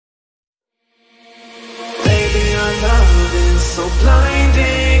so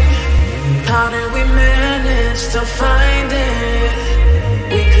blinding. How did we manage to find it?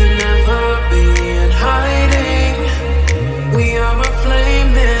 We could never be in hiding. We are a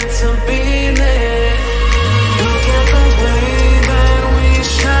flame meant to be lit. Look at the way that we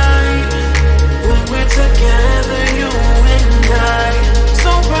shine when we're together, you and I.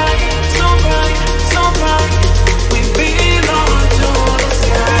 So bright, so bright, so bright. We belong to the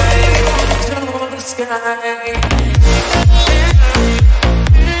sky, to the sky.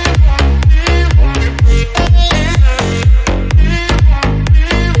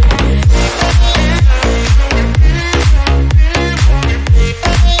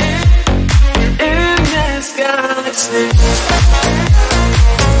 Galaxy.